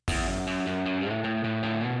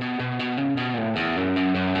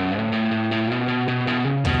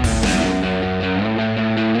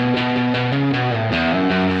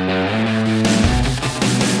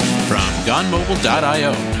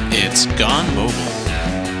GoneMobile.io. It's Gone Mobile.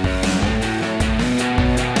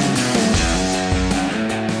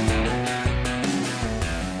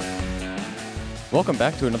 Welcome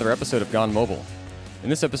back to another episode of Gone Mobile. In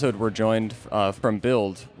this episode, we're joined from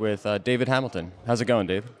Build with David Hamilton. How's it going,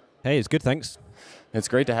 Dave? Hey, it's good, thanks. It's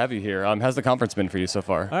great to have you here. How's the conference been for you so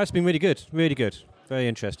far? It's been really good, very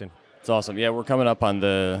interesting. It's awesome. Yeah, we're coming up on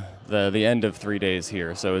the end of 3 days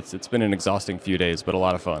here, so it's been an exhausting few days, but a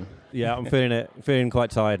lot of fun. Yeah, I'm feeling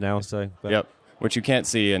quite tired now. So. Yep. What you can't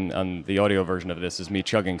see on the audio version of this is me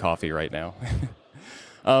chugging coffee right now.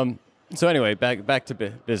 So anyway, back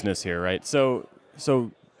to business here, right? So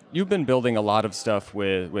you've been building a lot of stuff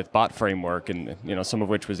with Bot Framework, and some of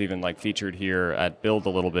which was even like featured here at Build a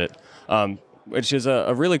little bit. Which is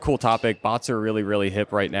a really cool topic. Bots are really, really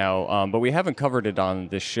hip right now, but we haven't covered it on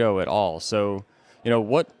this show at all. So,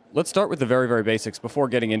 let's start with the very, very basics before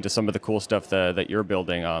getting into some of the cool stuff that you're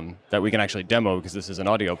building that we can actually demo, because this is an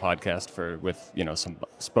audio podcast with some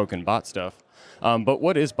spoken bot stuff. But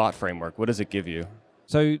what is Bot Framework? What does it give you?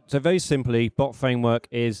 So very simply, Bot Framework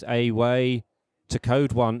is a way to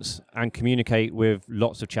code once and communicate with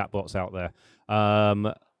lots of chatbots out there.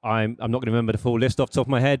 I'm not going to remember the full list off the top of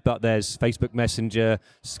my head, but there's Facebook Messenger,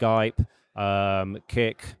 Skype,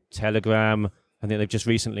 Kik, Telegram. I think they've just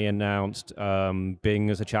recently announced Bing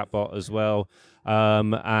as a chatbot as well.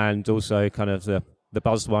 And also kind of the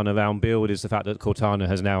buzz one around Build is the fact that Cortana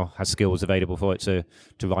has skills available for it to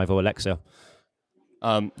rival Alexa.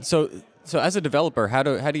 So as a developer, how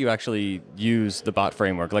do you actually use the Bot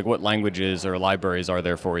Framework? Like, what languages or libraries are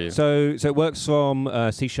there for you? So it works from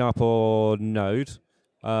C# or Node.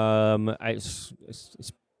 It's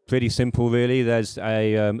pretty simple, really. There's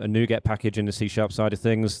a NuGet package in the C# side of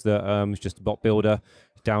things that is just a bot builder.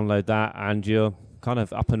 Download that, and you're kind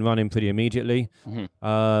of up and running pretty immediately.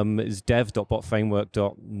 Mm-hmm. It's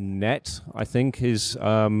dev.botframework.net, I think, is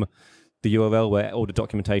the URL where all the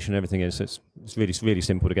documentation and everything is. It's really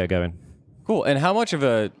simple to get going. Cool. And how much of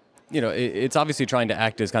a it's obviously trying to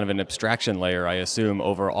act as kind of an abstraction layer, I assume,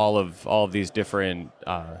 over all of these different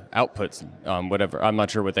outputs, whatever. I'm not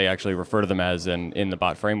sure what they actually refer to them as in the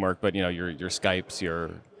Bot Framework, but your Skypes,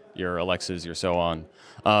 your Alexas, your so on.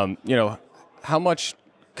 How much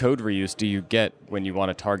code reuse do you get when you want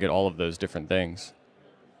to target all of those different things?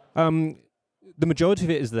 The majority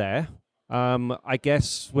of it is there. I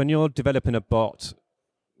guess when you're developing a bot,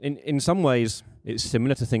 in some ways, it's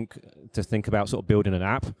similar to think about sort of building an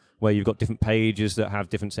app where you've got different pages that have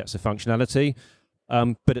different sets of functionality,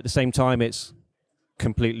 but at the same time, it's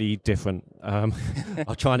completely different.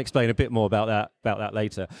 I'll try and explain a bit more about that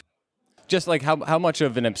later. Just like how much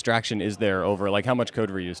of an abstraction is there over, like, how much code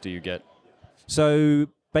reuse do you get? So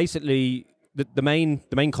basically, the main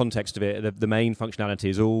context of it, the main functionality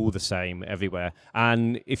is all the same everywhere,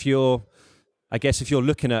 and if you're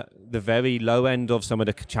looking at the very low end of some of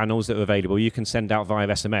the channels that are available, you can send out via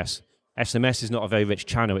SMS. SMS is not a very rich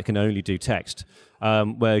channel. It can only do text.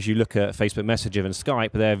 Whereas you look at Facebook Messenger and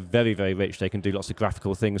Skype, they're very, very rich. They can do lots of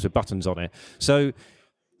graphical things with buttons on it. So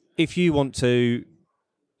if you want to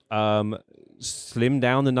slim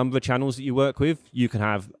down the number of channels that you work with, you can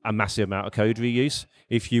have a massive amount of code reuse.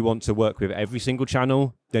 If you want to work with every single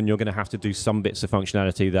channel, then you're going to have to do some bits of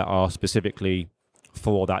functionality that are specifically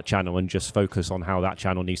for that channel and just focus on how that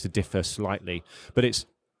channel needs to differ slightly. But it's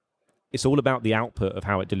all about the output of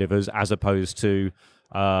how it delivers as opposed to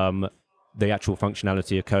the actual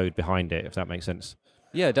functionality of code behind it, if that makes sense.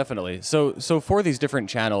 Yeah, definitely. So for these different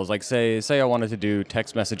channels, like say I wanted to do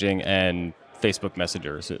text messaging and Facebook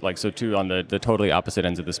Messenger, so two on the totally opposite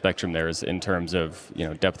ends of the spectrum there is in terms of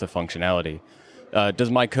depth of functionality. Does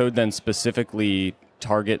my code then specifically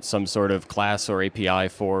target some sort of class or API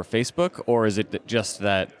for Facebook, or is it just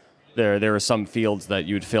that there are some fields that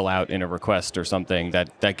you'd fill out in a request or something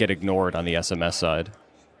that get ignored on the SMS side?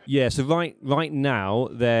 Yeah, so right now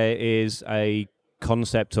there is a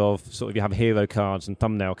concept of sort of you have hero cards and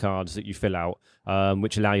thumbnail cards that you fill out,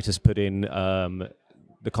 which allow you to put in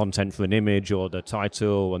the content for an image or the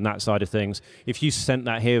title and that side of things. If you sent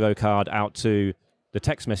that hero card out to the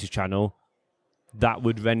text message channel, that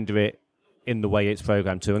would render it in the way it's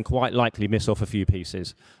programmed to, and quite likely miss off a few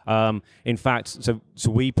pieces. In fact, so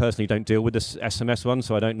we personally don't deal with this SMS one,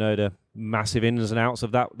 so I don't know the massive ins and outs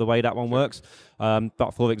of that, the way that one works.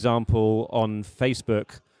 But for example, on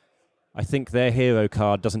Facebook, I think their hero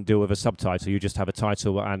card doesn't deal with a subtitle. You just have a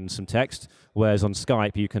title and some text, whereas on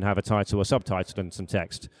Skype, you can have a title, a subtitle, and some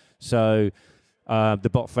text. So the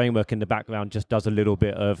bot framework in the background just does a little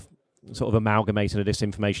bit of sort of amalgamating of this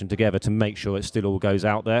information together to make sure it still all goes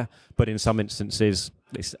out there. But in some instances,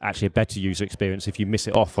 it's actually a better user experience if you miss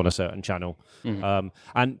it off on a certain channel.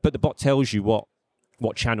 But the bot tells you what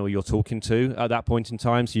channel you're talking to at that point in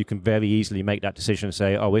time, so you can very easily make that decision and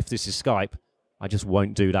say, oh, if this is Skype, I just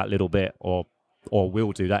won't do that little bit, or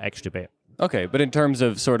will do that extra bit. Okay, but in terms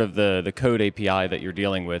of sort of the code API that you're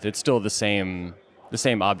dealing with, it's still the same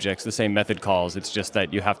objects, the same method calls. It's just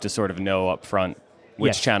that you have to sort of know up front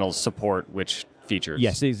which channels support which features.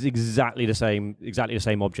 Yes, it's exactly the same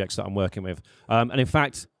objects that I'm working with. And in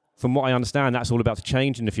fact, from what I understand, that's all about to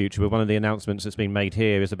change in the future. But one of the announcements that's been made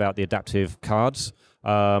here is about the adaptive cards.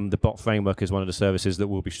 The bot framework is one of the services that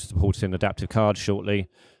will be supporting adaptive cards shortly,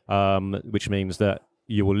 which means that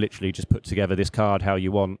you will literally just put together this card how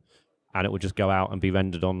you want, and it will just go out and be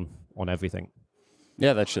rendered on everything.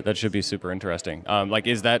 Yeah, that should be super interesting.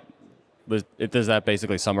 Does that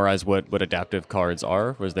basically summarize what adaptive cards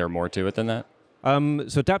are? Was there more to it than that?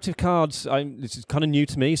 So adaptive cards, this is kind of new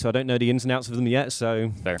to me, so I don't know the ins and outs of them yet.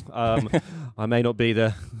 So fair. I may not be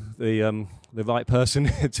the right person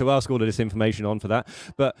to ask all of this information on for that.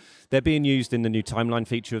 But they're being used in the new timeline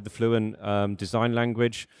feature of the Fluent design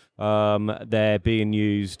language. They're being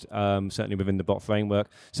used certainly within the bot framework.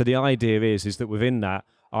 So the idea is that within that,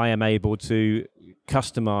 I am able to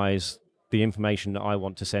customize the information that I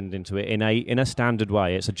want to send into it in a standard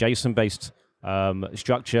way. It's a JSON-based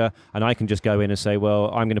structure, and I can just go in and say, well,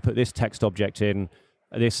 I'm going to put this text object in,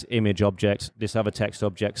 this image object, this other text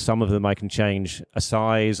object. Some of them I can change a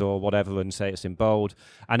size or whatever and say it's in bold,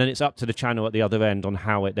 and then it's up to the channel at the other end on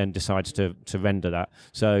how it then decides to render that.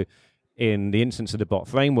 So in the instance of the bot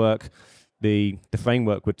framework, the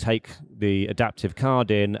framework would take the adaptive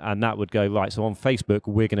card in, and that would go, right, so on Facebook,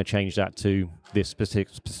 we're going to change that to this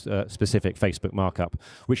specific Facebook markup,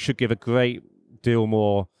 which should give a great deal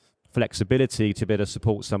more flexibility to be able to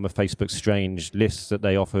support some of Facebook's strange lists that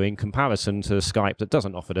they offer in comparison to Skype that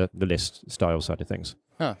doesn't offer the list style side of things.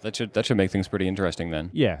 That should make things pretty interesting then.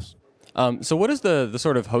 Yes. So what is the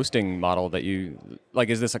sort of hosting model that you, like,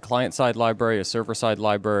 is this a client-side library, a server-side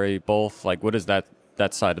library, both? Like, what does that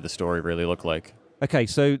side of the story really look like? Okay,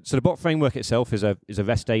 so the bot framework itself is a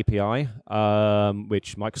REST API,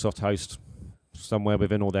 which Microsoft hosts somewhere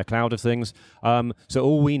within all their cloud of things. So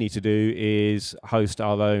all we need to do is host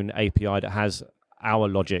our own API that has our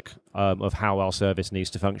logic of how our service needs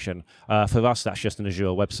to function. For us, that's just an Azure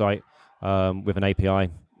website with an API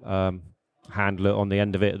handler on the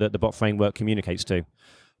end of it that the bot framework communicates to.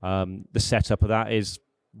 The setup of that is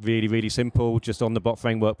really, really simple. Just on the bot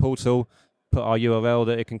framework portal, put our URL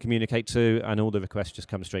that it can communicate to, and all the requests just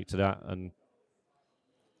come straight to that. And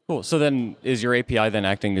cool. So then is your API then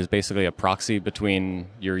acting as basically a proxy between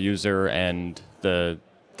your user and the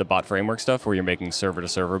bot framework stuff, where you're making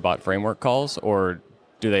server-to-server bot framework calls, or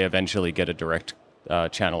do they eventually get a direct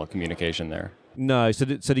channel of communication there? No. So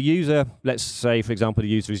the user, let's say, for example, the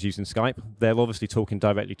user is using Skype. They're obviously talking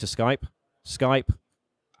directly to Skype. Skype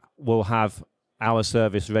will have our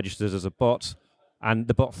service registered as a bot, and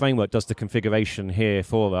the bot framework does the configuration here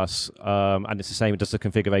for us, and it's the same. It does the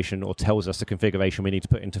configuration, or tells us the configuration we need to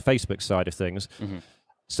put into Facebook's side of things. Mm-hmm.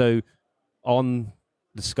 So on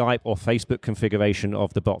the Skype or Facebook configuration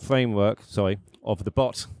of the bot framework, of the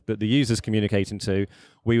bot that the user's communicating to,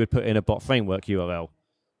 we would put in a bot framework URL.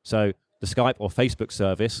 So the Skype or Facebook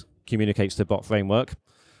service communicates to bot framework.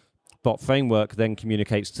 Bot framework then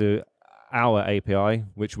communicates to our API,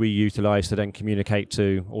 which we utilize to then communicate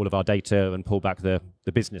to all of our data and pull back the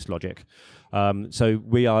business logic. So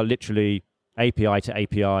we are literally API to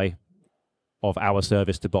API of our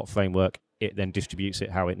service to bot framework. It then distributes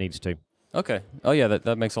it how it needs to. Okay. Oh yeah,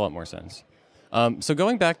 that makes a lot more sense. So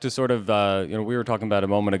going back to sort of, we were talking about a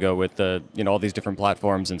moment ago with all these different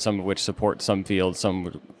platforms, and some of which support some fields,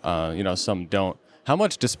 some, some don't. How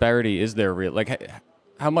much disparity is there?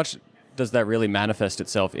 How much does that really manifest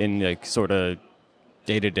itself in like sort of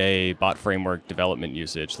day-to-day bot framework development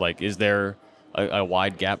usage? Like, is there a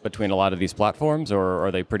wide gap between a lot of these platforms, or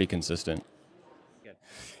are they pretty consistent?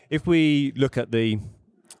 If we look at the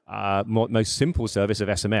most simple service of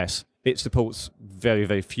SMS, it supports very,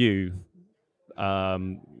 very few,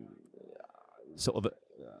 sort of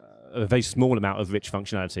a very small amount of rich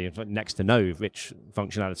functionality, next to no rich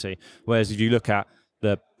functionality. Whereas if you look at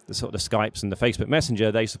the sort of the Skypes and the Facebook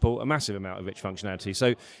Messenger, they support a massive amount of rich functionality.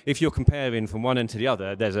 So if you're comparing from one end to the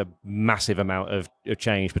other, there's a massive amount of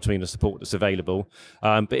change between the support that's available.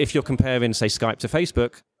 But if you're comparing, say, Skype to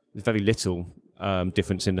Facebook, there's very little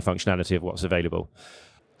difference in the functionality of what's available.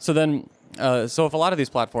 So then, So if a lot of these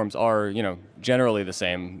platforms are, generally the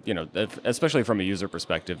same, especially from a user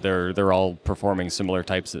perspective, they're all performing similar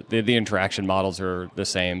types. The interaction models are the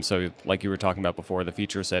same. So like you were talking about before, the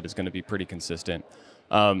feature set is going to be pretty consistent.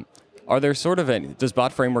 Are there does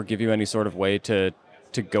Bot Framework give you any sort of way to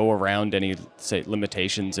go around any, say,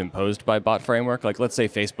 limitations imposed by Bot Framework? Like, let's say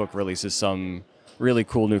Facebook releases some really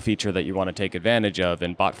cool new feature that you want to take advantage of,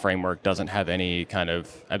 and Bot Framework doesn't have any kind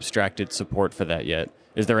of abstracted support for that yet.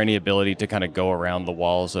 Is there any ability to kind of go around the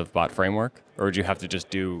walls of Bot Framework, or would you have to just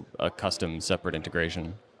do a custom separate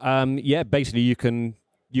integration? Yeah, basically you can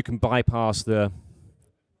bypass the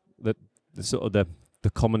sort of the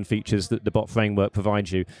common features that the Bot Framework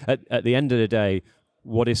provides you. At the end of the day,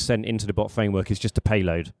 what is sent into the Bot Framework is just a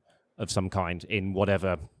payload of some kind in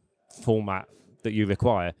whatever format that you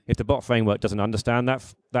require. If the Bot Framework doesn't understand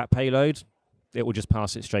that payload, it will just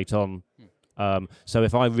pass it straight on. So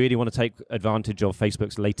if I really want to take advantage of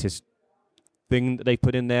Facebook's latest thing that they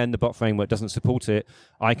put in there and the Bot Framework doesn't support it,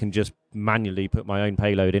 I can just manually put my own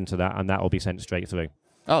payload into that, and that will be sent straight through.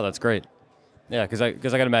 Oh, that's great. Yeah, because I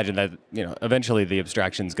can imagine that eventually the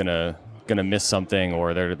abstraction's gonna miss something,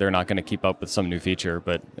 or they're not gonna keep up with some new feature.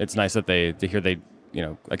 But it's nice that they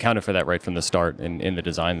accounted for that right from the start in the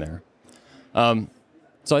design there.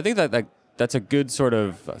 So I think that's a good sort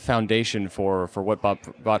of foundation for what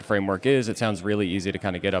Bot Framework is. It sounds really easy to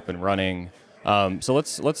kind of get up and running. So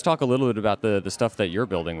let's talk a little bit about the stuff that you're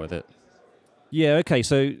building with it. Yeah, okay.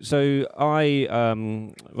 So I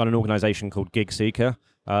run an organization called Gig Seeker,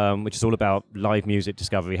 which is all about live music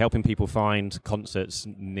discovery, helping people find concerts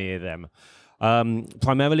near them.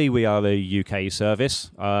 Primarily, we are a UK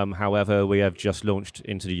service. However, we have just launched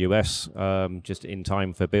into the US just in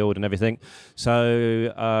time for build and everything.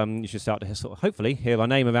 So you should start to hopefully hear our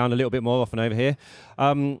name around a little bit more often over here.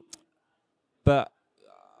 But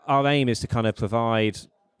our aim is to kind of provide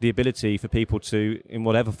the ability for people to, in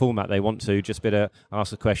whatever format they want to, just be able to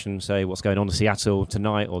ask a question, say, what's going on in Seattle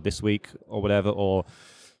tonight or this week or whatever, or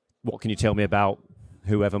what can you tell me about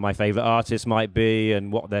whoever my favorite artist might be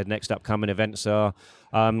and what their next upcoming events are.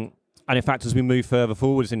 And in fact, as we move further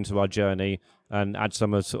forwards into our journey and add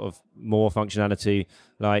some sort of more functionality,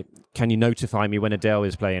 like, can you notify me when Adele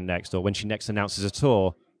is playing next or when she next announces a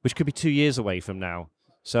tour, which could be 2 years away from now.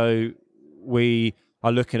 So we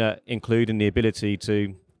are looking at including the ability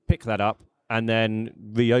to pick that up and then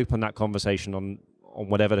reopen that conversation on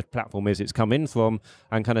whatever the platform is it's come in from,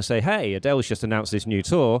 and kind of say, hey, Adele's just announced this new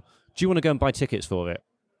tour. Do you want to go and buy tickets for it?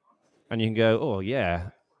 And you can go, oh, yeah.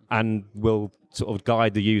 And we'll sort of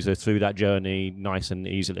guide the user through that journey nice and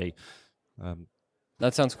easily.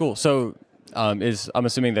 That sounds cool. So I'm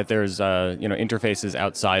assuming that there's interfaces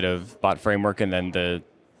outside of Bot Framework, and then the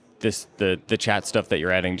chat stuff that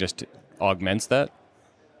you're adding just augments that?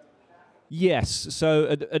 Yes. So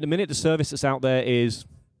at the minute, the service that's out there is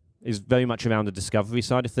very much around the discovery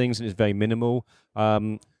side of things, and it's very minimal.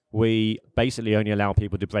 We basically only allow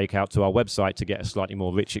people to break out to our website to get a slightly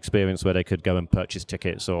more rich experience where they could go and purchase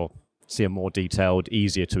tickets or see a more detailed,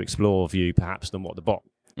 easier to explore view perhaps than what the bot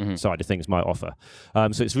side of things might offer.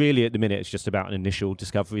 So it's really, at the minute, it's just about an initial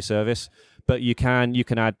discovery service. But you can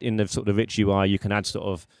add, in the sort of rich UI, you can add sort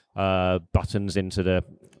of buttons into the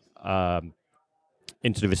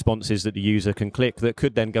responses that the user can click that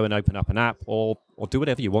could then go and open up an app or do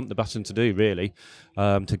whatever you want the button to do, really,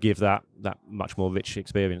 to give that much more rich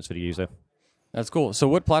experience for the user. That's cool. So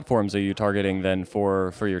what platforms are you targeting then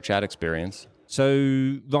for your chat experience?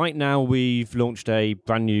 So right now we've launched a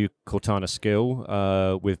brand new Cortana skill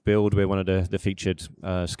with Build. We're one of the featured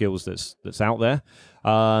skills that's out there.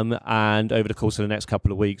 And over the course of the next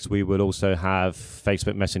couple of weeks, we will also have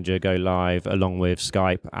Facebook Messenger go live along with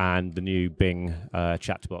Skype and the new Bing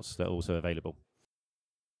chatbots that are also available.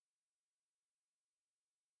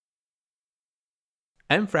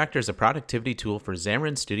 mFractor is a productivity tool for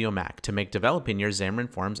Xamarin Studio Mac to make developing your Xamarin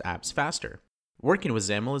Forms apps faster. Working with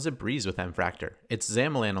XAML is a breeze with mFractor. Its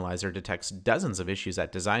XAML analyzer detects dozens of issues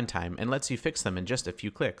at design time and lets you fix them in just a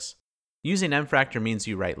few clicks. Using mFractor means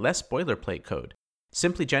you write less boilerplate code.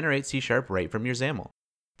 Simply generate C# right from your XAML.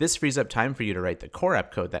 This frees up time for you to write the core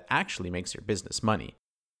app code that actually makes your business money.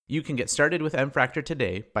 You can get started with mFractor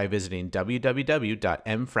today by visiting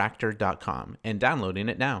www.mfractor.com and downloading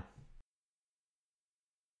it now.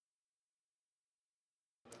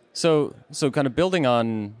 So kind of building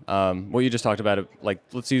on what you just talked about, like,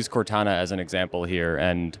 let's use Cortana as an example here,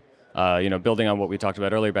 and building on what we talked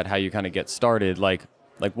about earlier about how you kind of get started, like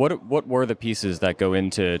what were the pieces that go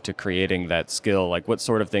into creating that skill? Like, what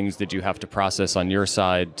sort of things did you have to process on your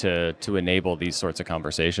side to enable these sorts of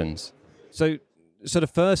conversations? So the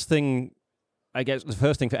first thing I guess the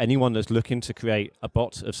first thing for anyone that's looking to create a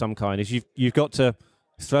bot of some kind is you've got to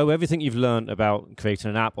throw everything you've learned about creating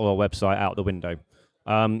an app or a website out the window,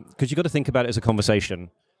 because you've got to think about it as a conversation.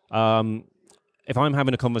 If I'm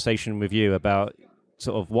having a conversation with you about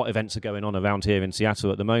sort of what events are going on around here in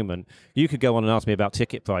Seattle at the moment, you could go on and ask me about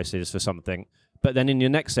ticket prices for something, but then in your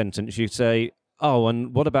next sentence you'd say, oh,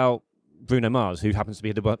 and what about Bruno Mars, who happens to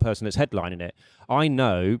be the person that's headlining it? I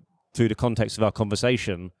know through the context of our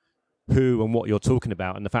conversation who and what you're talking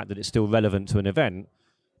about and the fact that it's still relevant to an event.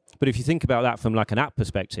 But if you think about that from like an app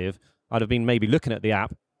perspective, I'd have been maybe looking at the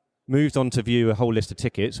app, moved on to view a whole list of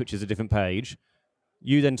tickets, which is a different page.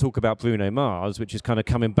 You then talk about Bruno Mars, which is kind of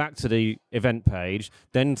coming back to the event page,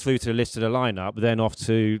 then through to the list of the lineup, then off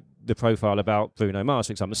to the profile about Bruno Mars,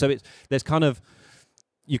 for example. So there's kind of,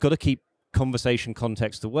 you've got to keep conversation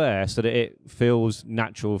context aware so that it feels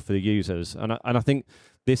natural for the users. And I think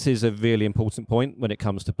this is a really important point when it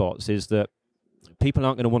comes to bots, is that people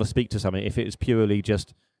aren't going to want to speak to something if it is purely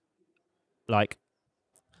just like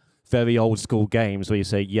very old school games where you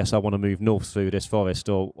say, yes, I want to move north through this forest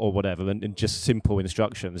or whatever, and just simple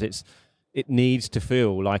instructions. It needs to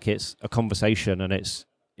feel like it's a conversation and it's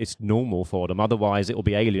normal for them. Otherwise it will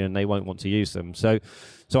be alien and they won't want to use them. So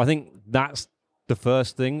I think that's the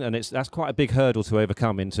first thing, and that's quite a big hurdle to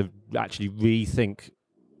overcome, and to actually rethink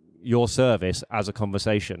your service as a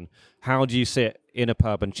conversation. How do you sit in a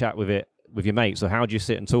pub and chat with it with your mates, or how do you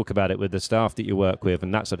sit and talk about it with the staff that you work with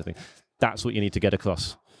and that sort of thing? That's what you need to get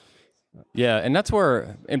across. Yeah, and that's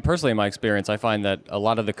where, and personally in my experience, I find that a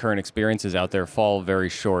lot of the current experiences out there fall very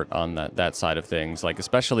short on that side of things. Like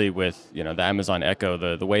especially with the Amazon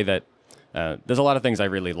Echo, the way that there's a lot of things I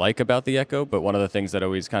really like about the Echo, but one of the things that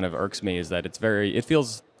always kind of irks me is that it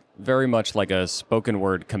feels very much like a spoken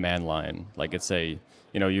word command line. Like it's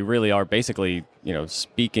you really are basically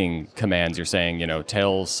speaking commands. You're saying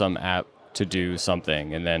tell some app to do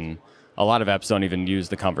something, and then a lot of apps don't even use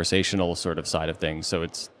the conversational sort of side of things. So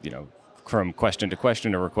it's from question to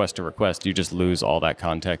question or request to request, you just lose all that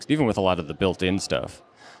context, even with a lot of the built-in stuff.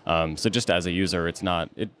 So just as a user,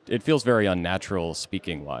 it feels very unnatural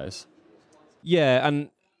speaking wise. Yeah, and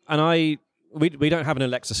we don't have an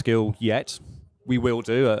Alexa skill yet. We will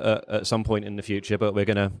do at some point in the future, but we're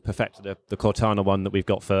going to perfect the Cortana one that we've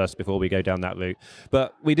got first before we go down that route.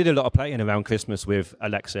 But we did a lot of playing around Christmas with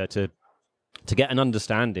Alexa to get an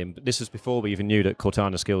understanding. But this was before we even knew that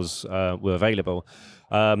Cortana skills were available.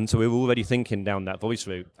 So we were already thinking down that voice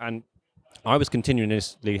route. And I was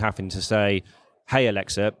continuously having to say, hey,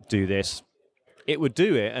 Alexa, do this. It would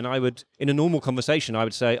do it, and I would, in a normal conversation, I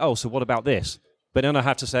would say, oh, so what about this? But then I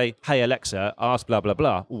have to say, hey, Alexa, ask blah, blah,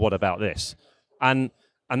 blah, what about this? And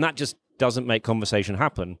that just doesn't make conversation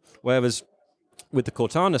happen. Whereas with the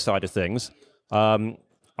Cortana side of things, I'm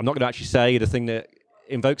not going to actually say the thing that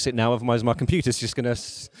invokes it now, otherwise my computer's just going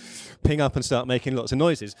to ping up and start making lots of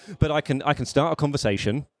noises. But I can start a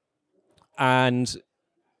conversation, and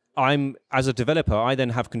as a developer, I then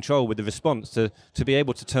have control with the response to be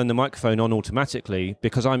able to turn the microphone on automatically,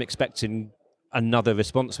 because I'm expecting another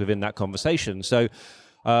response within that conversation. So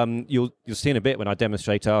you'll see in a bit when I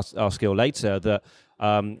demonstrate our skill later that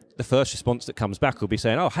the first response that comes back will be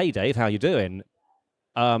saying, oh, hey, Dave, how you doing?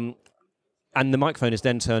 And the microphone is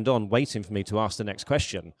then turned on, waiting for me to ask the next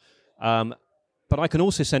question. But I can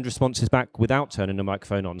also send responses back without turning the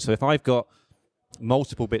microphone on. So if I've got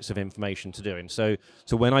multiple bits of information to do, and so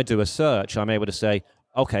when I do a search, I'm able to say,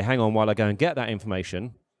 okay, hang on while I go and get that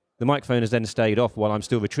information. The microphone has then stayed off while I'm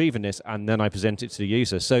still retrieving this, and then I present it to the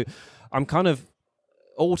user. So I'm kind of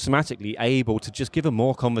automatically able to just give a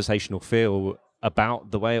more conversational feel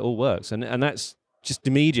about the way it all works. And that's just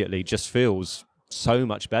immediately just feels so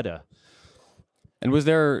much better. And does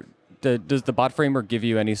the bot framework give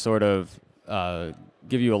you any sort of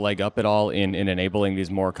give you a leg up at all in enabling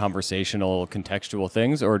these more conversational, contextual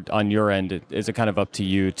things? Or on your end, is it kind of up to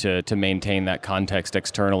you to maintain that context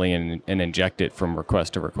externally and inject it from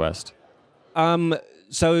request to request?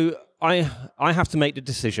 So I have to make the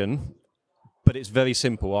decision, but it's very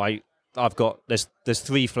simple. I've got there's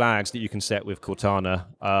 3 flags that you can set with Cortana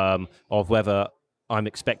of whether I'm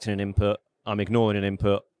expecting an input, I'm ignoring an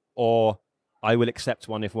input, or I will accept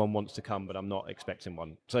one if one wants to come, but I'm not expecting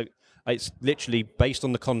one. So it's literally based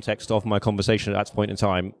on the context of my conversation at that point in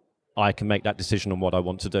time, I can make that decision on what I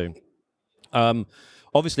want to do.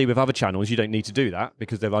 Obviously, with other channels, you don't need to do that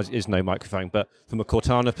because there is no microphone. But from a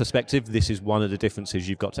Cortana perspective, this is one of the differences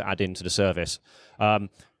you've got to add into the service.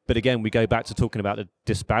 But again, we go back to talking about the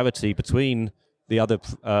disparity between the other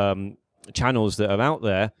channels that are out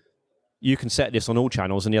there. You can set this on all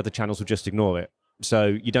channels, and the other channels will just ignore it. So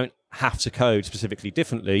you don't have to code specifically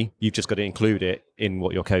differently. You've just got to include it in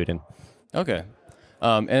what you're coding. Okay.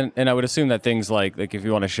 And I would assume that things like if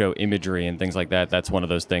you want to show imagery and things like that, that's one of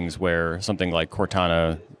those things where something like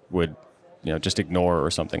Cortana would, just ignore or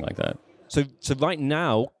something like that. So right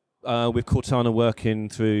now, with Cortana working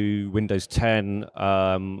through Windows 10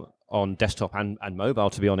 on desktop and mobile,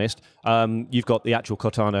 to be honest, you've got the actual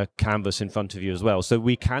Cortana canvas in front of you as well. So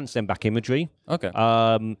we can send back imagery. Okay.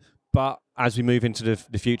 But as we move into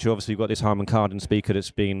the future, obviously we've got this Harman Kardon speaker that's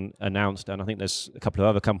been announced, and I think there's a couple of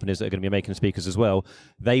other companies that are going to be making speakers as well.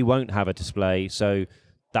 They won't have a display, so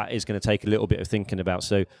that is going to take a little bit of thinking about.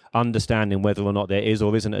 So understanding whether or not there is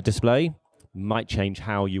or isn't a display might change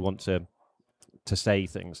how you want to say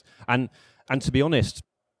things. And to be honest,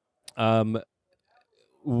 one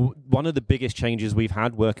of the biggest changes we've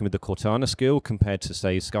had working with the Cortana skill compared to,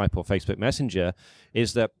 say, Skype or Facebook Messenger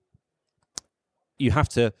is that you have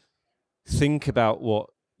to think about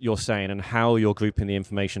what you're saying and how you're grouping the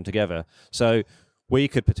information together. So we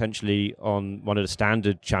could potentially, on one of the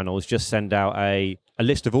standard channels, just send out a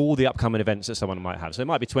list of all the upcoming events that someone might have. So it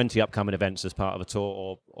might be 20 upcoming events as part of a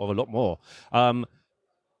tour or a lot more.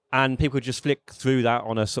 And people could just flick through that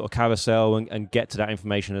on a sort of carousel and get to that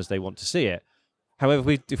information as they want to see it.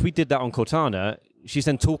 However, if we did that on Cortana, she's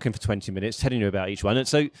then talking for 20 minutes, telling you about each one. And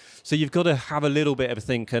so you've got to have a little bit of a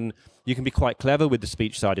think, and you can be quite clever with the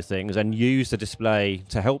speech side of things and use the display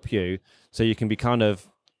to help you. So you can be kind of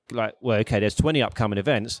like, well, okay, there's 20 upcoming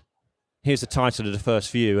events. Here's the title of the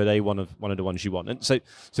first few. Are they one of the ones you want? And so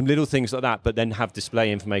some little things like that, but then have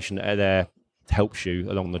display information that are there helps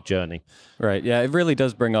you along the journey. Right. Yeah, it really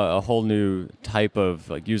does bring a whole new type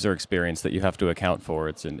of user experience that you have to account for.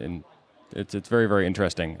 It's very, very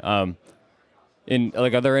interesting. Are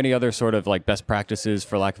there any other sort of best practices,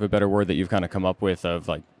 for lack of a better word, that you've kind of come up with of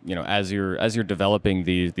as you're developing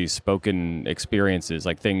these spoken experiences,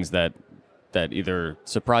 things that either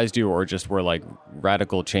surprised you or just were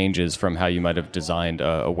radical changes from how you might have designed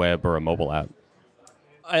a web or a mobile app?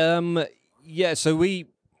 Yeah. So we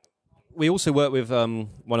also work with one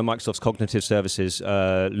of Microsoft's cognitive services,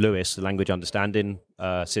 LUIS, the language understanding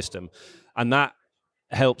system, and that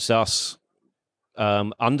helps us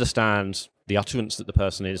understand the utterance that the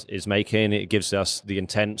person is making. It gives us the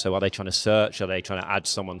intent. So are they trying to search? Are they trying to add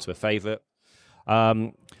someone to a favorite?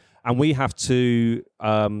 And we have to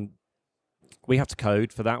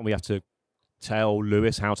code for that. And we have to tell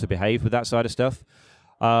LUIS how to behave with that side of stuff.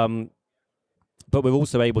 But we're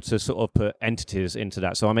also able to sort of put entities into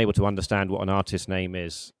that. So I'm able to understand what an artist name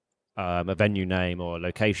is, a venue name or a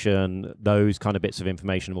location. Those kind of bits of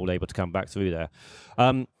information I'm all able to come back through there.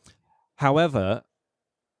 However,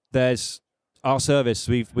 there's our service.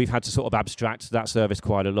 We've had to sort of abstract that service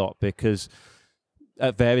quite a lot, because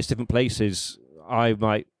at various different places, I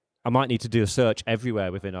might need to do a search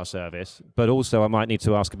everywhere within our service, but also I might need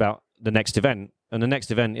to ask about the next event, and the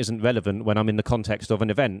next event isn't relevant when I'm in the context of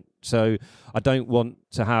an event. So I don't want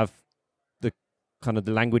to have the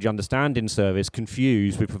language understanding service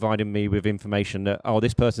confused with providing me with information that,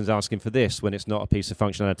 this person's asking for this, when it's not a piece of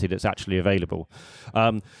functionality that's actually available.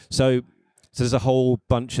 So there's a whole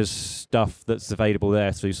bunch of stuff that's available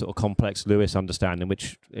there through sort of complex LUIS understanding,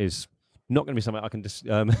 which is not going to be something I can just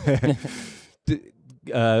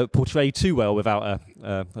portray too well without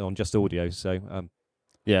on just audio. So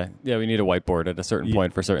yeah, we need a whiteboard at a certain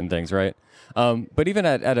point for certain things, right? But even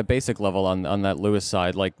at a basic level on that LUIS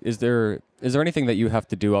side, is there anything that you have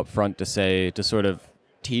to do up front to sort of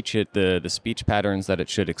teach it the speech patterns that it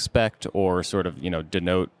should expect, or sort of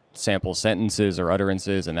denote sample sentences or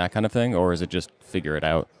utterances and that kind of thing, or is it just figure it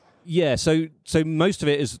out? Yeah, so most of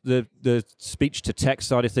it is the speech to text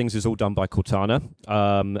side of things is all done by Cortana,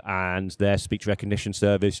 and their speech recognition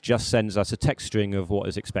service just sends us a text string of what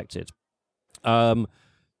is expected.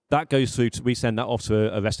 That goes through we send that off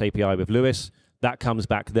to a REST API with LUIS. That comes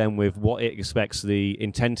back then with what it expects the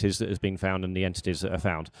intent is that has been found and the entities that are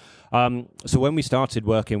found. So when we started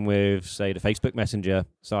working with, say, the Facebook Messenger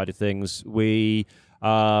side of things, we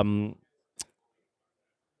were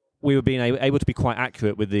being able to be quite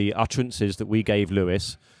accurate with the utterances that we gave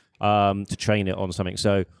LUIS to train it on something.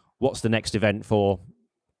 So what's the next event for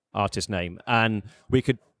artist name? And we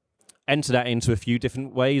could enter that into a few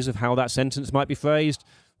different ways of how that sentence might be phrased.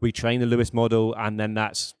 We train the LUIS model, and then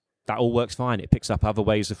that all works fine. It picks up other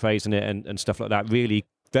ways of phrasing it and stuff like that really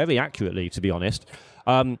very accurately, to be honest.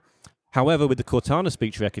 However, with the Cortana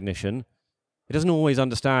speech recognition, it doesn't always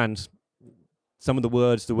understand some of the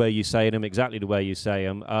words the way you say them, exactly the way you say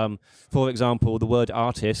them. For example, the word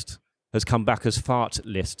artist has come back as fart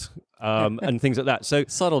list, and things like that. So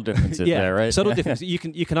subtle differences there, right? Subtle differences.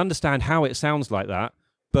 You can understand how it sounds like that,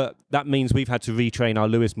 but that means we've had to retrain our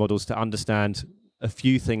LUIS models to understand a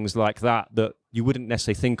few things like that you wouldn't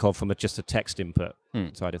necessarily think of from just a text input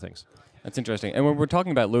side of things. That's interesting. And when we're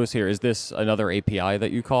talking about Lewis here, is this another API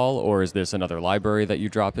that you call, or is this another library that you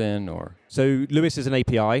drop in, or? So Lewis is an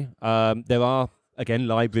API. There are, again,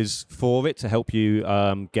 libraries for it to help you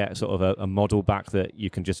get sort of a model back that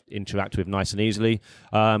you can just interact with nice and easily.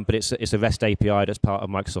 But it's a REST API that's part of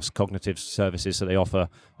Microsoft's cognitive services that they offer,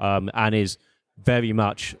 and is very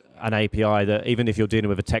much an API that even if you're dealing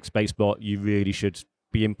with a text-based bot, you really should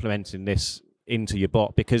be implementing this into your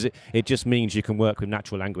bot, because it just means you can work with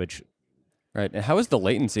natural language. Right. And how is the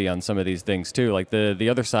latency on some of these things too? Like the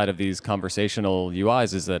other side of these conversational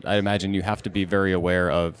UIs is that I imagine you have to be very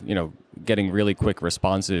aware of, getting really quick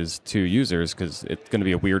responses to users, because it's going to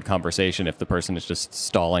be a weird conversation if the person is just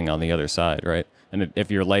stalling on the other side, right? And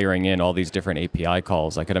if you're layering in all these different API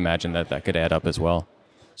calls, I could imagine that could add up as well.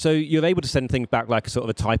 So you're able to send things back like a sort of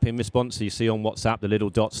a type-in response. So you see on WhatsApp the little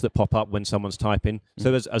dots that pop up when someone's typing.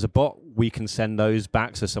 So as a bot, we can send those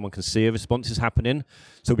back so someone can see a response is happening.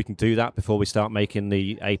 So we can do that before we start making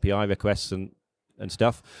the API requests and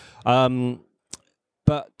stuff.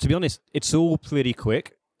 But to be honest, it's all pretty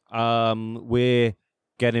quick. We're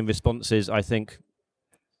getting responses, I think,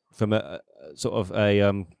 from a sort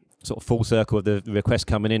of full circle of the request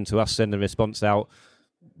coming in to us sending the response out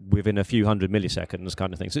within a few hundred milliseconds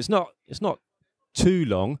kind of thing. So it's not too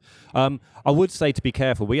long. I would say to be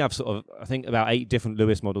careful. We have sort of, I think, about 8 different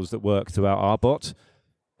Lewis models that work throughout our bot.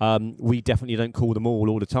 We definitely don't call them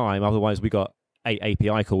all the time. Otherwise, we got 8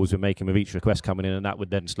 API calls we're making with each request coming in, and that would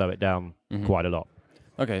then slow it down quite a lot.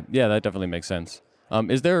 Okay, yeah, that definitely makes sense. What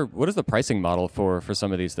is the pricing model for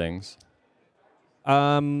some of these things?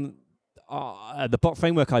 The bot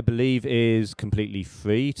framework, I believe, is completely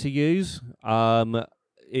free to use.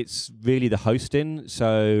 It's really the hosting.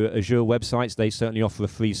 So Azure websites, they certainly offer a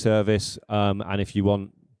free service. And if you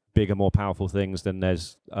want bigger, more powerful things, then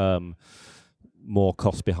there's more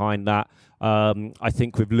cost behind that. I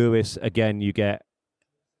think with Lewis, again, you get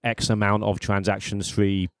X amount of transactions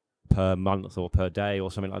free per month or per day or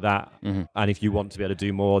something like that. And if you want to be able to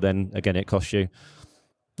do more, then again, it costs you.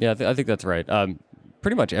 Yeah, I think that's right.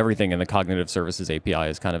 Pretty much everything in the Cognitive Services API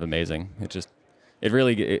is kind of amazing.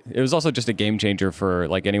 It was also just a game changer for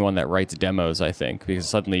like anyone that writes demos, I think, because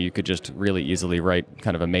suddenly you could just really easily write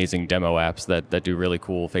kind of amazing demo apps that do really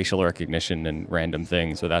cool facial recognition and random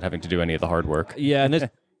things without having to do any of the hard work. Yeah,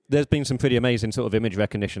 and there's been some pretty amazing sort of image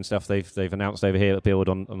recognition stuff they've announced over here that build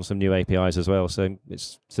on some new APIs as well. So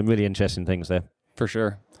it's some really interesting things there. For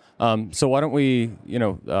sure. So why don't we,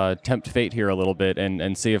 tempt fate here a little bit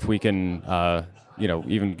and see if we can,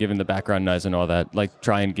 even given the background noise and all that, like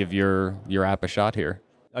try and give your app a shot here.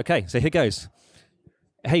 Okay, so here goes.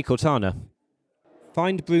 Hey, Cortana,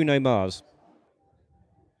 find Bruno Mars.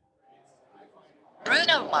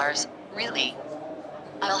 Bruno Mars, really?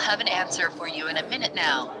 I'll have an answer for you in a minute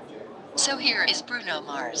now. So here is Bruno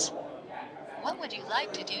Mars. What would you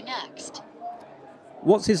like to do next?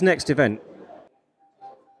 What's his next event?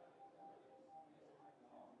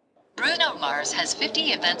 Bruno Mars has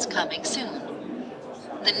 50 events coming soon.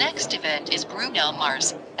 The next event is Bruno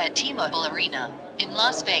Mars at T-Mobile Arena in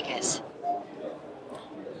Las Vegas.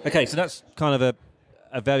 Okay, so that's kind of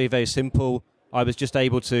a very, very simple. I was just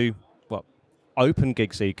able to, open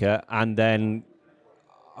GigSeeker, and then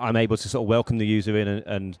I'm able to sort of welcome the user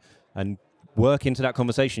in and work into that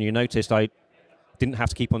conversation. You noticed I didn't have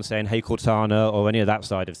to keep on saying, hey, Cortana, or any of that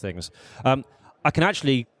side of things. I can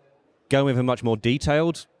actually go with a much more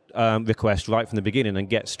detailed request right from the beginning and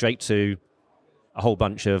get straight to a whole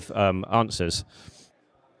bunch of answers.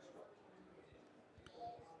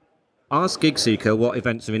 Ask GigSeeker what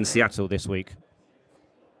events are in Seattle this week.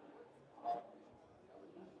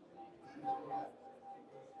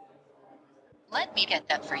 Let me get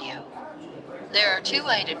that for you. There are 2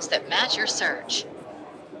 items that match your search.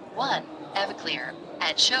 1, Everclear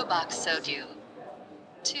at Showbox Sodu.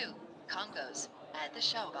 2, Congos at the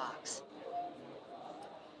Showbox.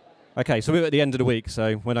 Okay, so we're at the end of the week,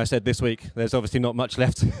 so when I said this week, there's obviously not much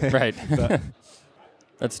left. Right.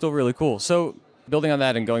 That's still really cool. So building on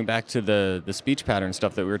that and going back to the speech pattern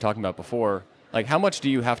stuff that we were talking about before, like how much do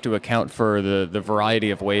you have to account for the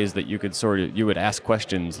variety of ways that you could you would ask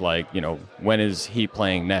questions like, when is he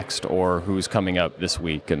playing next, or who's coming up this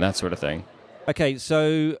week, and that sort of thing? Okay,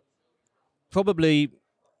 so probably,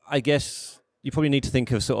 I guess you probably need to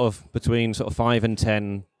think of sort of between sort of 5 and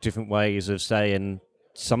 10 different ways of saying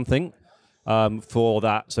something for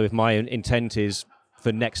that. So if my intent is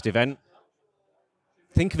for next event,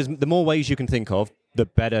 think of the more ways you can think of, the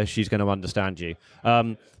better she's going to understand you.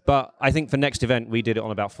 But I think for next event, we did it on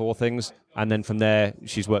about 4 things, and then from there,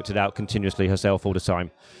 she's worked it out continuously herself all the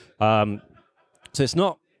time. So it's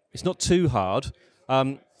not it's not too hard,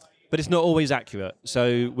 but it's not always accurate.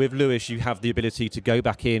 So with Lewis, you have the ability to go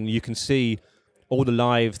back in. You can see all the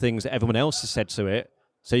live things that everyone else has said to it.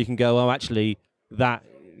 So you can go, oh, actually, that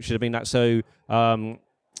should have been that. So I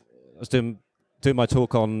was doing my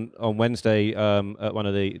talk on Wednesday at one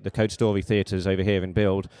of the Code Story theatres over here in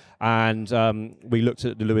Build, and we looked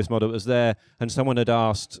at the Lewis model that was there, and someone had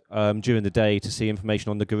asked during the day to see information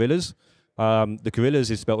on the gorillas. The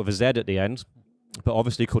gorillas is spelled with a Z at the end, but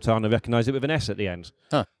obviously Cortana recognised it with an S at the end.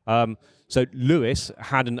 Huh. So Lewis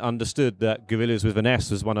hadn't understood that gorillas with an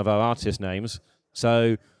S was one of our artist names.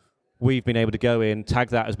 So we've been able to go in, tag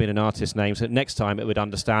that as being an artist name, so that next time it would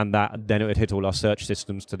understand that, and then it would hit all our search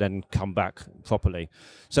systems to then come back properly.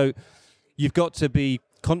 So you've got to be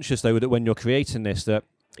conscious, though, that when you're creating this, that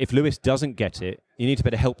if Lewis doesn't get it, you need to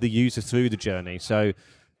better help the user through the journey. So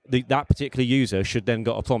that particular user should then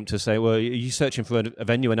got a prompt to say, well, are you searching for a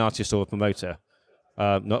venue, an artist, or a promoter?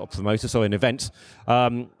 Not a promoter, sorry, an event.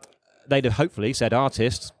 They'd have hopefully said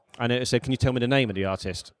artist, and it said, can you tell me the name of the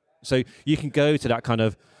artist? So you can go to that kind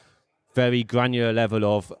of very granular level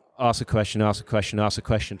of ask a question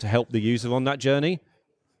to help the user on that journey.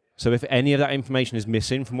 So if any of that information is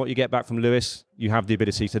missing from what you get back from Lewis, you have the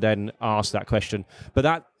ability to then ask that question. But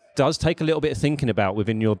that does take a little bit of thinking about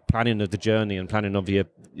within your planning of the journey and planning of your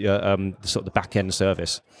sort of the back-end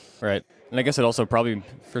service. Right. And I guess it also probably,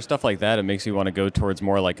 for stuff like that, it makes you want to go towards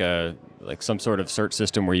more like some sort of search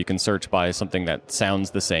system where you can search by something that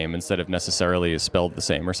sounds the same instead of necessarily is spelled the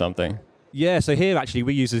same or something. Yeah, so here actually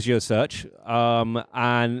we use Azure Search,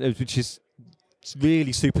 and which is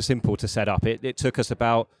really super simple to set up. It took us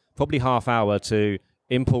about probably half hour to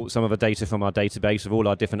import some of the data from our database of all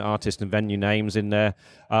our different artist and venue names in there.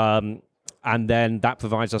 And then that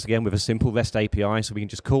provides us, again, with a simple REST API, so we can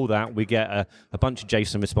just call that. We get a bunch of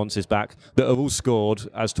JSON responses back that are all scored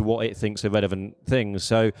as to what it thinks are relevant things.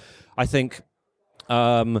 So I think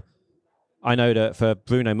I know that for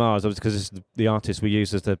Bruno Mars, because it's the artist we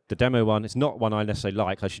use as the demo one, it's not one I necessarily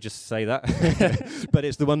like, I should just say that, but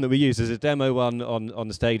it's the one that we use as a demo one on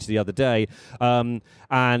the stage the other day. And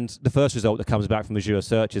the first result that comes back from Azure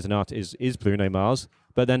Search is Bruno Mars.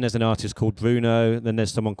 But then there's an artist called Bruno, then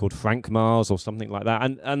there's someone called Frank Mars or something like that.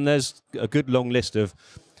 And there's a good long list of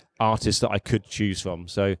artists that I could choose from.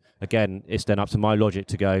 So again, it's then up to my logic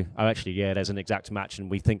to go, oh, actually, yeah, there's an exact match and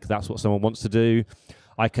we think that's what someone wants to do.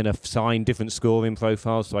 I can assign different scoring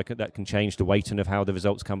profiles, so that can change the weighting of how the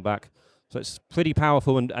results come back. So it's pretty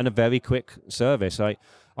powerful and a very quick service. I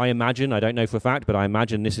imagine, I don't know for a fact, but I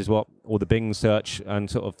imagine this is what all the Bing search and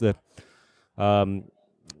sort of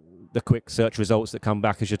the quick search results that come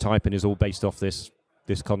back as you're typing is all based off this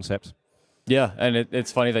concept. Yeah, and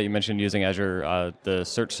it's funny that you mentioned using Azure, the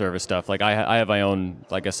search service stuff. Like I have my own,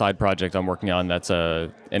 like a side project I'm working on that's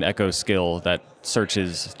an Echo skill that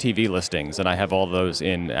searches TV listings, and I have all those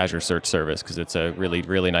in Azure Search Service because it's a really,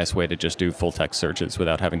 really nice way to just do full text searches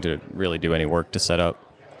without having to really do any work to set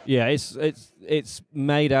up. Yeah, it's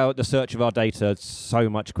made out the search of our data so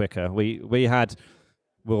much quicker. We have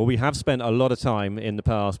spent a lot of time in the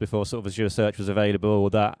past before sort of Azure Search was available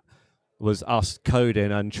that was us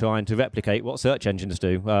coding and trying to replicate what search engines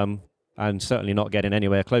do, and certainly not getting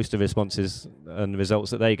anywhere close to responses and the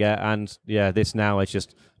results that they get. And yeah, this now is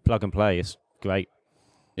just plug and play. It's great.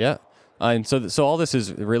 Yeah. And so all this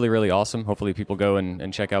is really, really awesome. Hopefully people go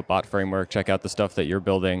and check out Bot Framework, check out the stuff that you're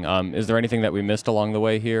building. Is there anything that we missed along the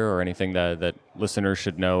way here, or anything that listeners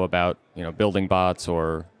should know about, building bots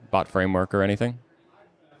or Bot Framework or anything?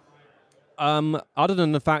 Other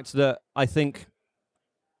than the fact that I think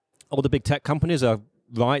all the big tech companies are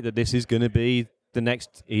right that this is going to be the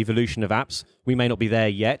next evolution of apps. We may not be there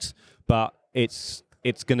yet, but it's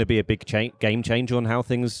going to be a big game changer on how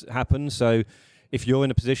things happen. So if you're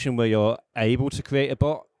in a position where you're able to create a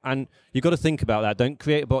bot, and you've got to think about that, don't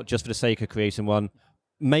create a bot just for the sake of creating one.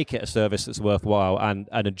 Make it a service that's worthwhile and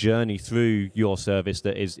a journey through your service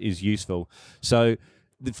that is useful. So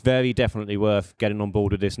it's very definitely worth getting on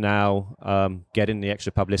board with this now, getting the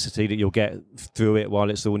extra publicity that you'll get through it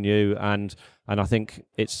while it's all new, and I think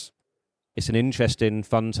it's an interesting,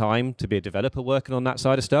 fun time to be a developer working on that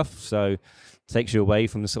side of stuff. So it takes you away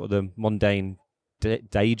from the sort of the mundane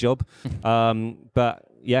day job, but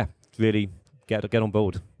yeah, really get on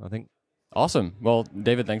board, I think. Awesome. Well,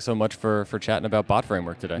 David, thanks so much for chatting about Bot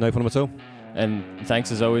Framework today. No problem at all. And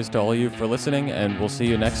thanks as always to all of you for listening, and we'll see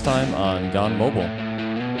you next time on Gone Mobile.